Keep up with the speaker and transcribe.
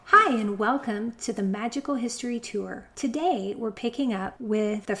Hi, and welcome to the Magical History Tour. Today, we're picking up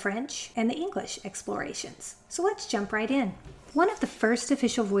with the French and the English explorations. So let's jump right in. One of the first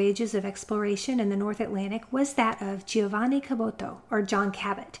official voyages of exploration in the North Atlantic was that of Giovanni Caboto, or John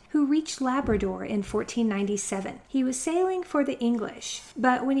Cabot, who reached Labrador in 1497. He was sailing for the English,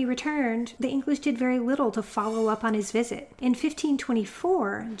 but when he returned, the English did very little to follow up on his visit. In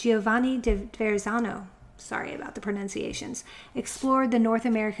 1524, Giovanni de Verrazano, sorry about the pronunciations, explored the North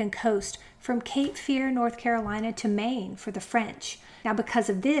American coast from Cape Fear, North Carolina to Maine for the French. Now, because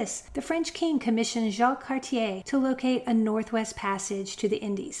of this, the French king commissioned Jacques Cartier to locate a northwest passage to the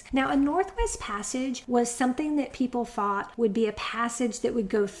Indies. Now, a northwest passage was something that people thought would be a passage that would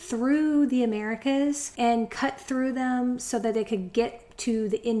go through the Americas and cut through them so that they could get to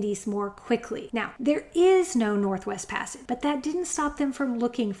the Indies more quickly. Now, there is no Northwest Passage, but that didn't stop them from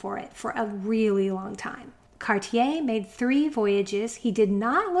looking for it for a really long time. Cartier made 3 voyages. He did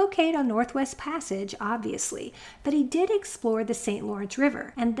not locate a Northwest Passage, obviously, but he did explore the St. Lawrence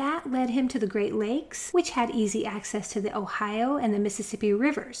River, and that led him to the Great Lakes, which had easy access to the Ohio and the Mississippi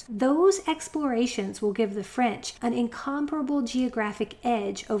rivers. Those explorations will give the French an incomparable geographic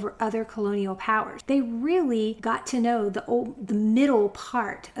edge over other colonial powers. They really got to know the middle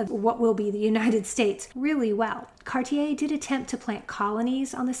part of what will be the United States really well. Cartier did attempt to plant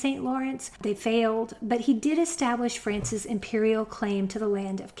colonies on the St. Lawrence. They failed, but he did establish France's imperial claim to the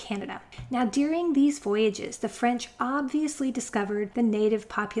land of Canada. Now, during these voyages, the French obviously discovered the native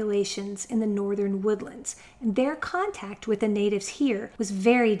populations in the northern woodlands, and their contact with the natives here was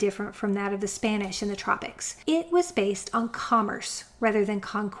very different from that of the Spanish in the tropics. It was based on commerce rather than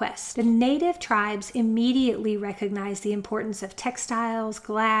conquest. The native tribes immediately recognized the importance of textiles,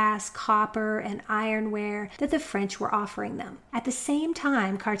 glass, copper, and ironware that the French were offering them. At the same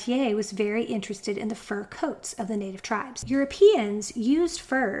time, Cartier was very interested in the fur coats of the native tribes. Europeans used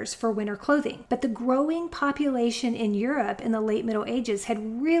furs for winter clothing, but the growing population in Europe in the late Middle Ages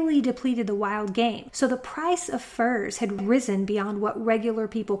had really depleted the wild game, so the price of furs had risen beyond what regular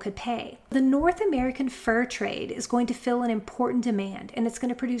people could pay. The North American fur trade is going to fill an important demand, and it's going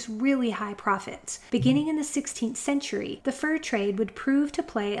to produce really high profits. Beginning in the 16th century, the fur trade would prove to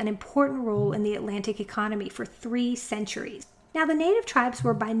play an important role in the Atlantic economy for 3 centuries. Now, the native tribes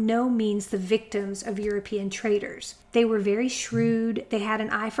were by no means the victims of European traders. They were very shrewd, they had an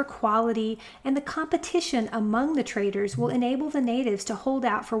eye for quality, and the competition among the traders will enable the natives to hold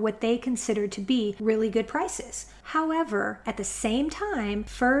out for what they considered to be really good prices. However, at the same time,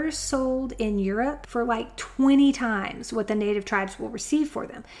 furs sold in Europe for like 20 times what the native tribes will receive for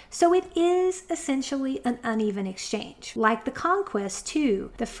them. So it is essentially an uneven exchange. Like the conquest,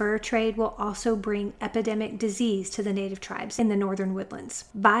 too, the fur trade will also bring epidemic disease to the native tribes in the northern woodlands.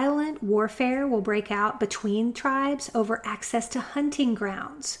 Violent warfare will break out between tribes over access to hunting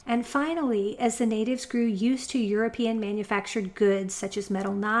grounds. And finally, as the natives grew used to European manufactured goods such as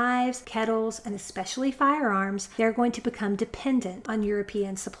metal knives, kettles, and especially firearms, they're going to become dependent on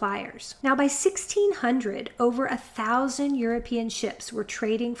European suppliers. Now, by 1600, over 1,000 European ships were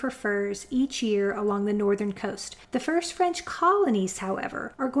trading for furs each year along the northern coast. The first French colonies,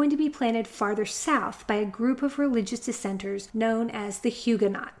 however, are going to be planted farther south by a group of religious dissenters known as the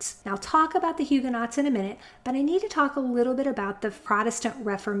Huguenots. Now, I'll talk about the Huguenots in a minute, but I need to talk a little bit about the Protestant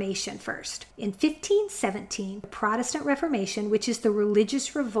Reformation first. In 1517, the Protestant Reformation, which is the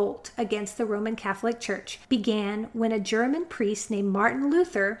religious revolt against the Roman Catholic Church, began when a German priest named Martin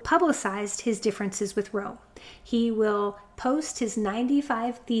Luther publicized his differences with Rome. He will post his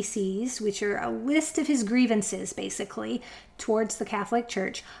 95 Theses, which are a list of his grievances, basically, towards the Catholic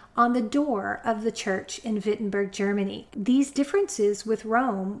Church, on the door of the church in Wittenberg, Germany. These differences with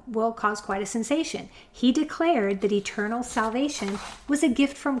Rome will cause quite a sensation. He declared that eternal salvation was a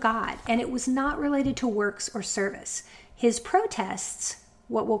gift from God, and it was not related to works or service. His protests,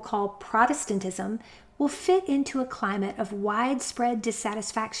 what we'll call Protestantism, will fit into a climate of widespread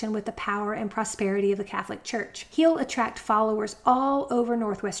dissatisfaction with the power and prosperity of the Catholic Church. He'll attract followers all over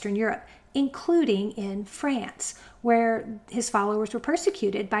northwestern Europe, including in France, where his followers were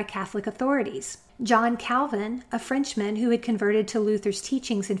persecuted by Catholic authorities. John Calvin, a Frenchman who had converted to Luther's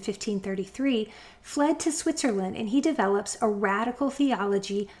teachings in 1533, fled to Switzerland, and he develops a radical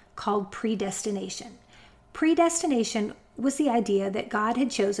theology called predestination. Predestination was the idea that God had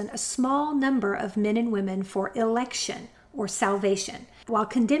chosen a small number of men and women for election or salvation, while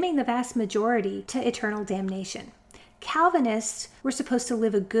condemning the vast majority to eternal damnation. Calvinists were supposed to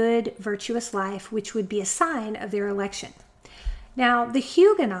live a good, virtuous life, which would be a sign of their election. Now, the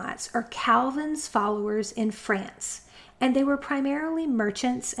Huguenots are Calvin's followers in France, and they were primarily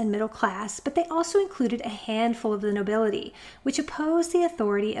merchants and middle class, but they also included a handful of the nobility, which opposed the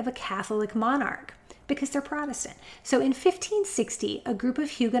authority of a Catholic monarch because they're Protestant. So in 1560, a group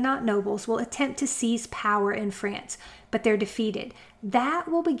of Huguenot nobles will attempt to seize power in France, but they're defeated. That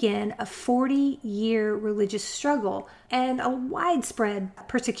will begin a 40-year religious struggle and a widespread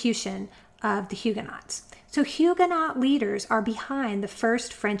persecution of the Huguenots. So Huguenot leaders are behind the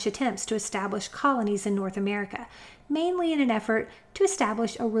first French attempts to establish colonies in North America, mainly in an effort to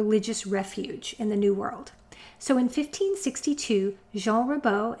establish a religious refuge in the New World. So in 1562, Jean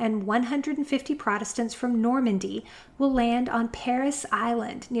Ribaut and 150 Protestants from Normandy will land on Paris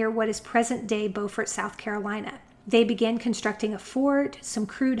Island near what is present-day Beaufort, South Carolina. They begin constructing a fort, some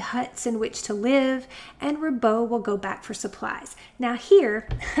crude huts in which to live, and Ribaut will go back for supplies. Now here,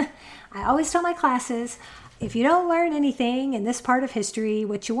 I always tell my classes, if you don't learn anything in this part of history,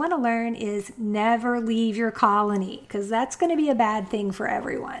 what you want to learn is never leave your colony, because that's going to be a bad thing for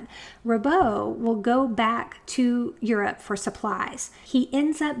everyone. Ribaut will go back to Europe for supplies. He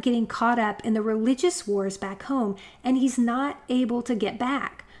ends up getting caught up in the religious wars back home, and he's not able to get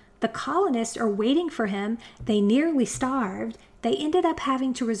back. The colonists are waiting for him. They nearly starved. They ended up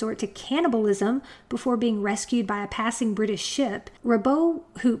having to resort to cannibalism before being rescued by a passing British ship. Ribaut,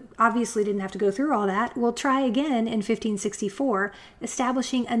 who obviously didn't have to go through all that, will try again in 1564,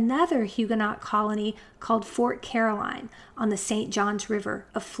 establishing another Huguenot colony called Fort Caroline on the St. Johns River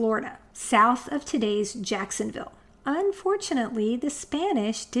of Florida, south of today's Jacksonville. Unfortunately, the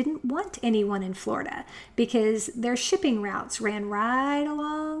Spanish didn't want anyone in Florida because their shipping routes ran right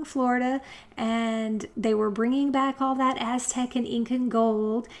along Florida, and they were bringing back all that Aztec and Incan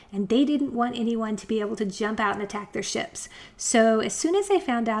gold, and they didn't want anyone to be able to jump out and attack their ships. So as soon as they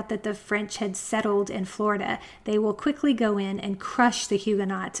found out that the French had settled in Florida, they will quickly go in and crush the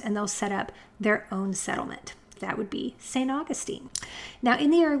Huguenots, and they'll set up their own settlement. That would be St. Augustine. Now,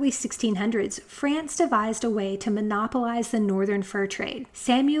 in the early 1600s, France devised a way to monopolize the northern fur trade.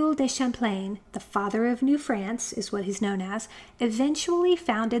 Samuel de Champlain, the father of New France, is what he's known as, eventually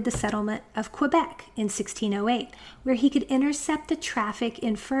founded the settlement of Quebec in 1608, where he could intercept the traffic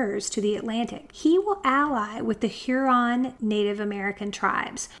in furs to the Atlantic. He will ally with the Huron Native American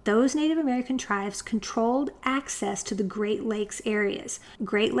tribes. Those Native American tribes controlled access to the Great Lakes areas.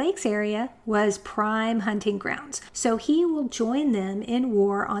 Great Lakes area was prime hunting ground. So he will join them in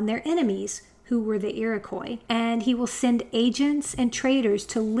war on their enemies, who were the Iroquois, and he will send agents and traders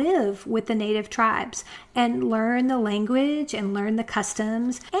to live with the native tribes and learn the language and learn the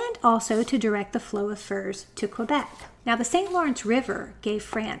customs, and also to direct the flow of furs to Quebec. Now, the St. Lawrence River gave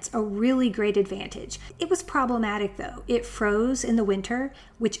France a really great advantage. It was problematic, though. It froze in the winter,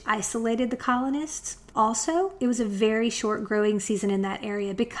 which isolated the colonists. Also, it was a very short growing season in that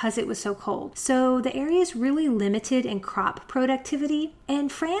area because it was so cold. So the area is really limited in crop productivity,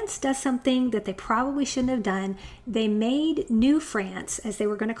 and France does something that they probably shouldn't have done. They made New France, as they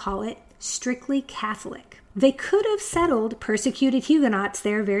were going to call it, strictly Catholic. They could have settled persecuted Huguenots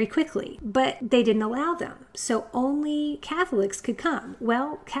there very quickly, but they didn't allow them, so only Catholics could come.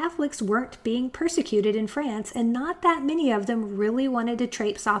 Well, Catholics weren't being persecuted in France, and not that many of them really wanted to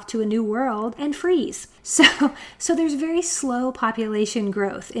traipse off to a new world and freeze. So there's very slow population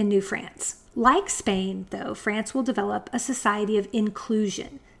growth in New France. Like Spain, though, France will develop a society of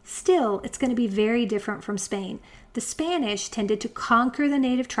inclusion. Still, it's going to be very different from Spain. The Spanish tended to conquer the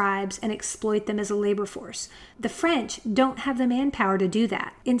native tribes and exploit them as a labor force. The French don't have the manpower to do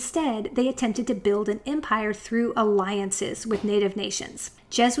that. Instead, they attempted to build an empire through alliances with native nations.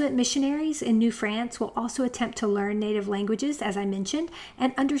 Jesuit missionaries in New France will also attempt to learn native languages, as I mentioned,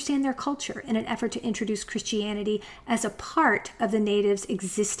 and understand their culture in an effort to introduce Christianity as a part of the natives'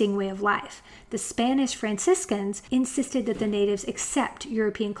 existing way of life. The Spanish Franciscans insisted that the natives accept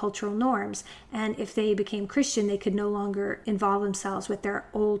European cultural norms, and if they became Christian, they could no longer involve themselves with their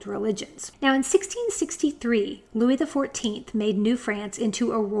old religions. Now, in 1663, Louis XIV made New France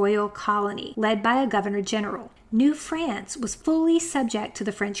into a royal colony, led by a governor general. New France was fully subject to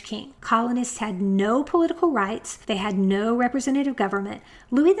the French king. Colonists had no political rights. They had no representative government.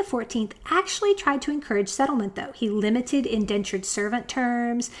 Louis XIV actually tried to encourage settlement, though. He limited indentured servant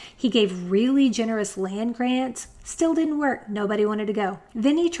terms. He gave really generous land grants. Still didn't work. Nobody wanted to go.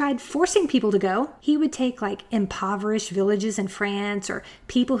 Then he tried forcing people to go. He would take impoverished villages in France or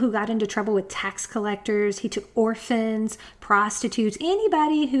people who got into trouble with tax collectors. He took orphans, prostitutes,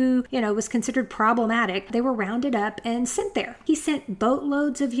 anybody who, was considered problematic. They were rounded rounded up and sent there. He sent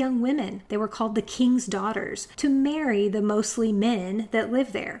boatloads of young women, they were called the king's daughters, to marry the mostly men that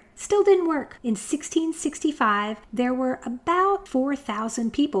lived there. Still didn't work. In 1665, there were about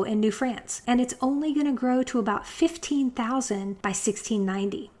 4,000 people in New France, and it's only going to grow to about 15,000 by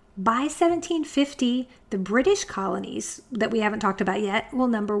 1690. By 1750, the British colonies that we haven't talked about yet will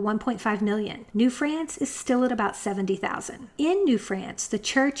number 1.5 million. New France is still at about 70,000. In New France, the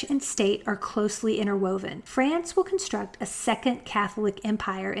church and state are closely interwoven. France will construct a second Catholic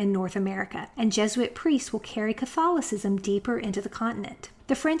empire in North America, and Jesuit priests will carry Catholicism deeper into the continent.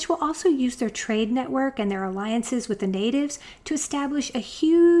 The French will also use their trade network and their alliances with the natives to establish a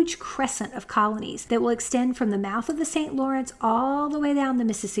huge crescent of colonies that will extend from the mouth of the St. Lawrence all the way down the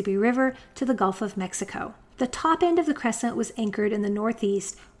Mississippi River to the Gulf of Mexico. The top end of the crescent was anchored in the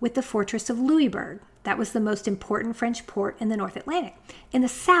northeast with the fortress of Louisbourg. That was the most important French port in the North Atlantic. In the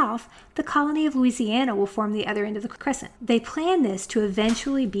south, the colony of Louisiana will form the other end of the crescent. They planned this to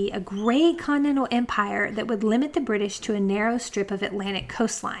eventually be a great continental empire that would limit the British to a narrow strip of Atlantic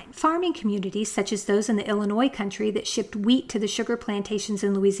coastline. Farming communities, such as those in the Illinois country that shipped wheat to the sugar plantations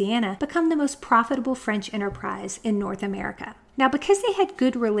in Louisiana, become the most profitable French enterprise in North America. Now, because they had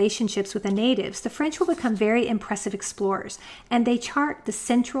good relationships with the natives, the French will become very impressive explorers, and they chart the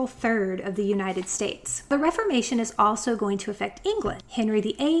central third of the United States. The Reformation is also going to affect England. Henry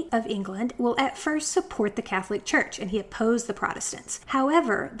VIII of England will at first support the Catholic Church, and he opposed the Protestants.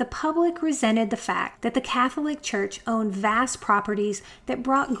 However, the public resented the fact that the Catholic Church owned vast properties that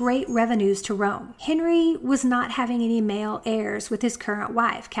brought great revenues to Rome. Henry was not having any male heirs with his current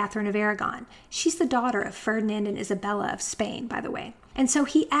wife, Catherine of Aragon. She's the daughter of Ferdinand and Isabella of Spain, by the way. And so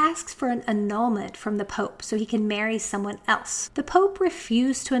he asks for an annulment from the Pope so he can marry someone else. The Pope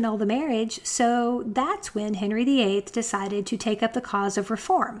refused to annul the marriage, so that's when Henry VIII decided to take up the cause of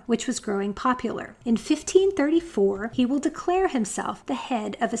reform, which was growing popular. In 1534, he will declare himself the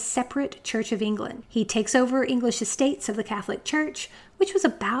head of a separate Church of England. He takes over English estates of the Catholic Church, which was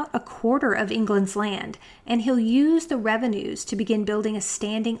about a quarter of England's land, and he'll use the revenues to begin building a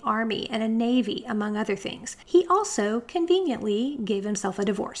standing army and a navy, among other things. He also conveniently gave himself a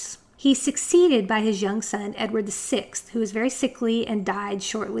divorce. He's succeeded by his young son, Edward VI, who was very sickly and died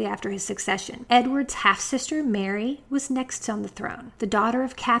shortly after his succession. Edward's half-sister, Mary, was next on the throne. The daughter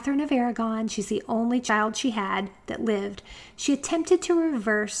of Catherine of Aragon, she's the only child she had that lived, she attempted to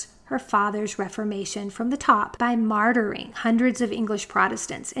reverse her father's Reformation from the top by martyring hundreds of English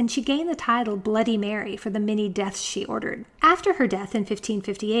Protestants, and she gained the title Bloody Mary for the many deaths she ordered. After her death in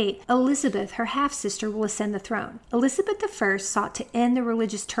 1558, Elizabeth, her half-sister, will ascend the throne. Elizabeth I sought to end the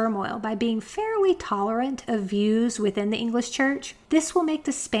religious turmoil by being fairly tolerant of views within the English Church. This will make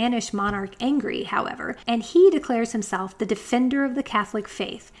the Spanish monarch angry, however, and he declares himself the defender of the Catholic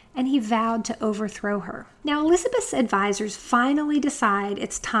faith, and he vowed to overthrow her. Now, Elizabeth's advisors finally decide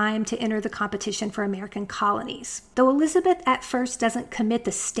it's time to enter the competition for American colonies. Though Elizabeth at first doesn't commit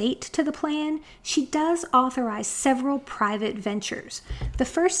the state to the plan, she does authorize several private ventures. The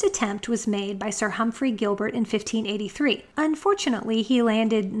first attempt was made by Sir Humphrey Gilbert in 1583. Unfortunately, he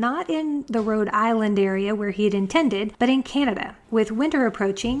landed not in the Rhode Island area where he had intended, but in Canada. With winter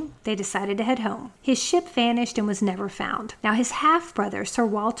approaching, they decided to head home. His ship vanished and was never found. Now, his half-brother, Sir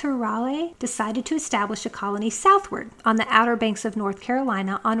Walter Raleigh, decided to establish a colony southward on the outer banks of North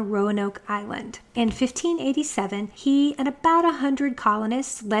Carolina on Roanoke Island. In 1587, he and about 100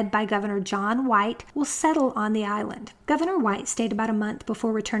 colonists, led by Governor John White, will settle on the island. Governor White stayed about a month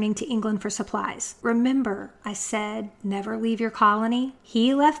before returning to England for supplies. Remember, I said, never leave your colony?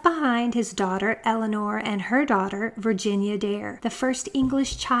 He left behind his daughter Eleanor and her daughter Virginia Dare, the first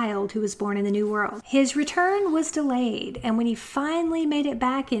English child who was born in the New World. His return was delayed, and when he finally made it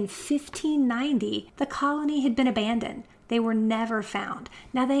back in 1590, the colony had been abandoned. They were never found.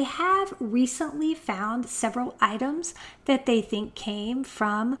 Now, they have recently found several items that they think came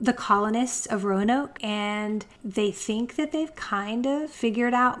from the colonists of Roanoke, and they think that they've kind of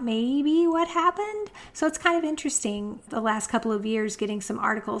figured out maybe what happened. So it's kind of interesting the last couple of years getting some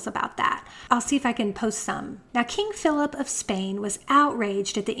articles about that. I'll see if I can post some. Now, King Philip of Spain was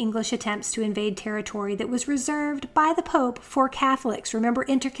outraged at the English attempts to invade territory that was reserved by the Pope for Catholics. Remember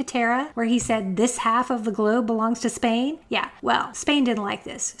Inter Caetera, where he said this half of the globe belongs to Spain? Yeah, well, Spain didn't like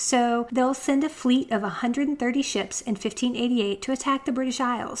this, so they'll send a fleet of 130 ships in 1588 to attack the British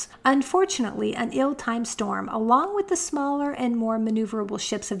Isles. Unfortunately, an ill-timed storm, along with the smaller and more maneuverable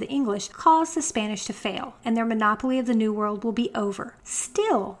ships of the English, caused the Spanish to fail, and their monopoly of the New World will be over.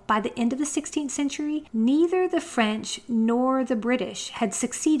 Still, by the end of the 16th century, neither the French nor the British had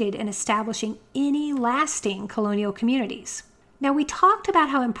succeeded in establishing any lasting colonial communities. Now, we talked about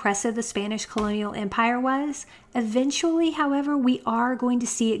how impressive the Spanish colonial empire was. Eventually, however, we are going to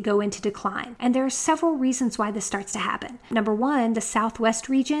see it go into decline. And there are several reasons why this starts to happen. Number one, the southwest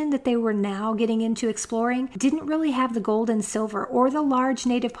region that they were now getting into exploring didn't really have the gold and silver or the large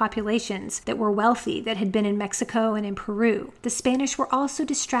native populations that were wealthy that had been in Mexico and in Peru. The Spanish were also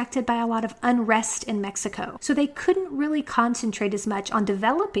distracted by a lot of unrest in Mexico, so they couldn't really concentrate as much on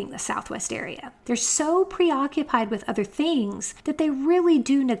developing the southwest area. They're so preoccupied with other things that they really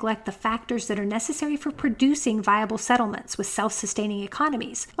do neglect the factors that are necessary for producing viable settlements with self-sustaining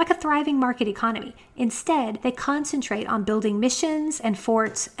economies, like a thriving market economy. Instead, they concentrate on building missions and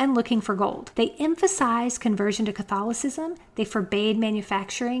forts and looking for gold. They emphasize conversion to Catholicism, they forbade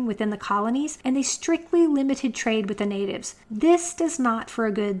manufacturing within the colonies, and they strictly limited trade with the natives. This does not, for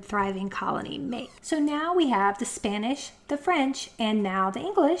a good, thriving colony, make. So now we have the Spanish, the French, and now the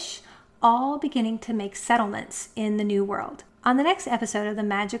English all beginning to make settlements in the New World. On the next episode of the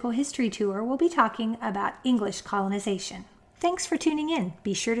Magical History Tour, we'll be talking about English colonization. Thanks for tuning in.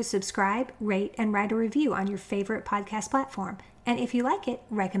 Be sure to subscribe, rate, and write a review on your favorite podcast platform. And if you like it,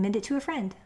 recommend it to a friend.